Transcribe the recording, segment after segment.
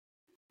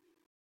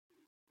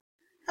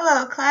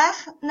Hello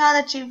class, now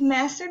that you've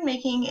mastered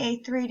making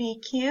a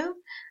 3D cube,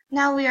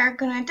 now we are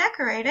going to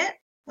decorate it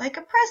like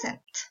a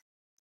present.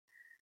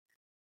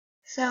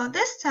 So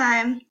this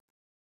time,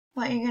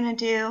 what you're going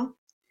to do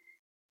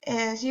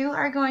is you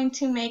are going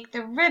to make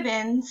the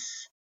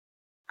ribbons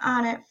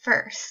on it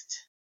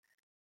first.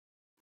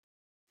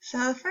 So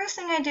the first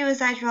thing I do is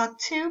I draw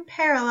two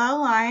parallel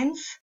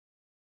lines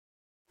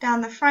down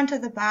the front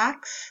of the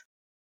box.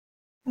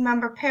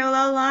 Remember,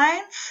 parallel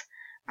lines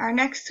are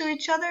next to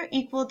each other,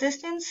 equal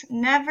distance,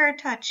 never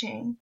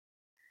touching.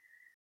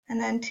 And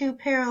then two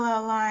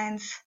parallel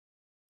lines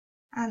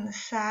on the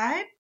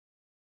side.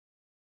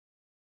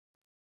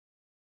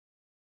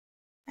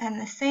 And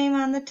the same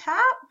on the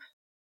top.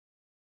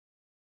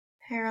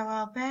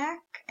 Parallel back,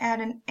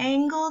 at an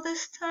angle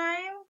this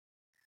time.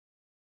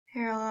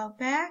 Parallel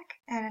back,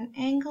 at an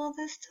angle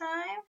this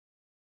time.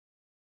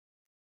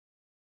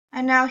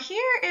 And now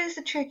here is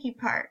the tricky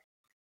part,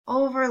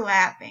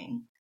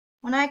 overlapping.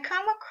 When I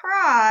come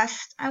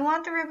across, I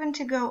want the ribbon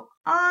to go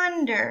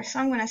under, so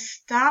I'm going to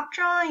stop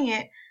drawing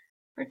it,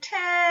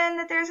 pretend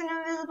that there's an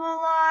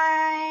invisible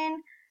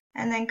line,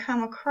 and then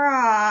come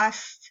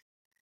across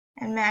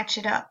and match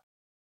it up.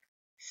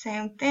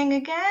 Same thing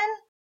again.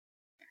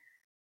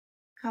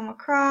 Come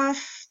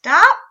across,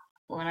 stop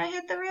when I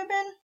hit the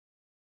ribbon,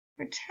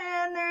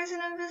 pretend there's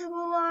an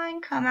invisible line,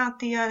 come out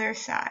the other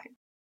side,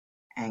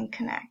 and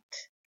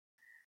connect.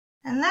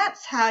 And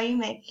that's how you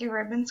make your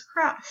ribbons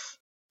cross.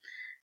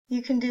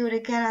 You can do it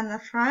again on the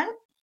front.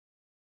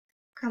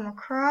 Come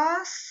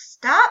across,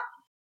 stop,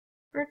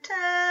 pretend,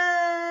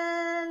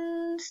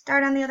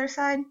 start on the other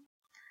side,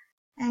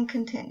 and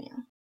continue.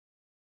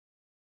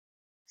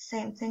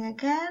 Same thing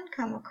again,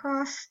 come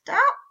across,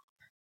 stop,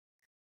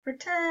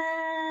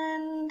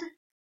 pretend,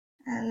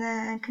 and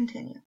then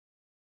continue.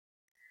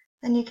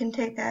 Then you can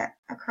take that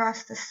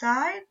across the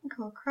side,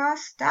 go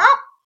across, stop,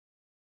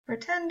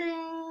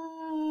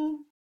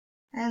 pretending,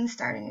 and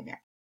starting again.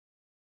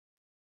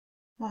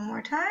 One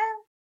more time,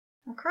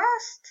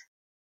 across,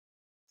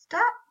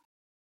 stop,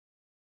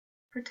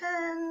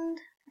 pretend,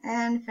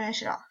 and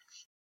finish it off.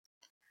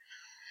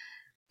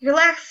 Your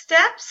last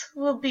steps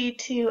will be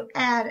to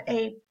add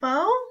a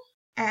bow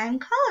and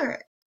color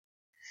it.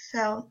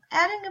 So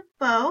adding a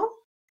bow,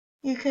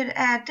 you could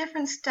add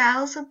different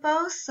styles of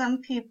bows.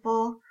 Some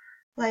people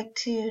like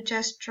to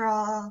just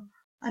draw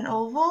an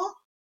oval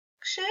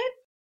shape,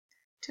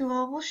 two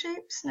oval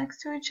shapes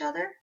next to each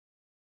other.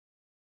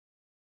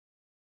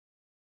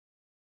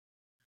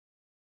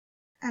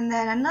 And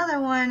then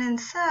another one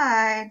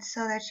inside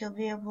so that you'll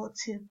be able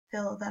to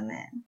fill them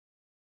in.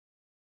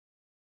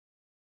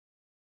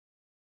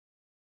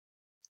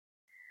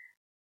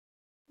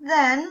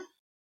 Then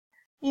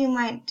you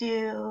might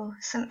do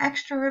some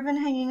extra ribbon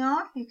hanging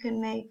off. You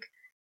can make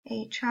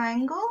a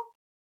triangle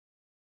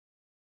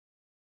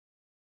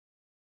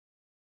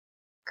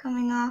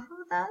coming off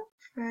of them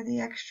for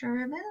the extra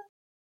ribbon.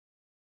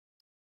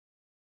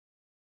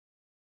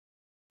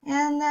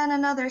 And then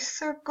another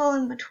circle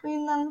in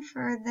between them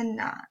for the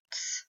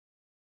knots.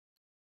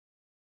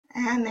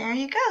 And there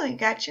you go, you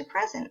got your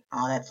present.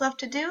 All that's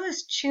left to do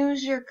is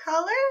choose your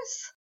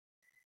colors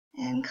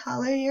and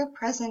color your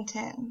present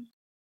in.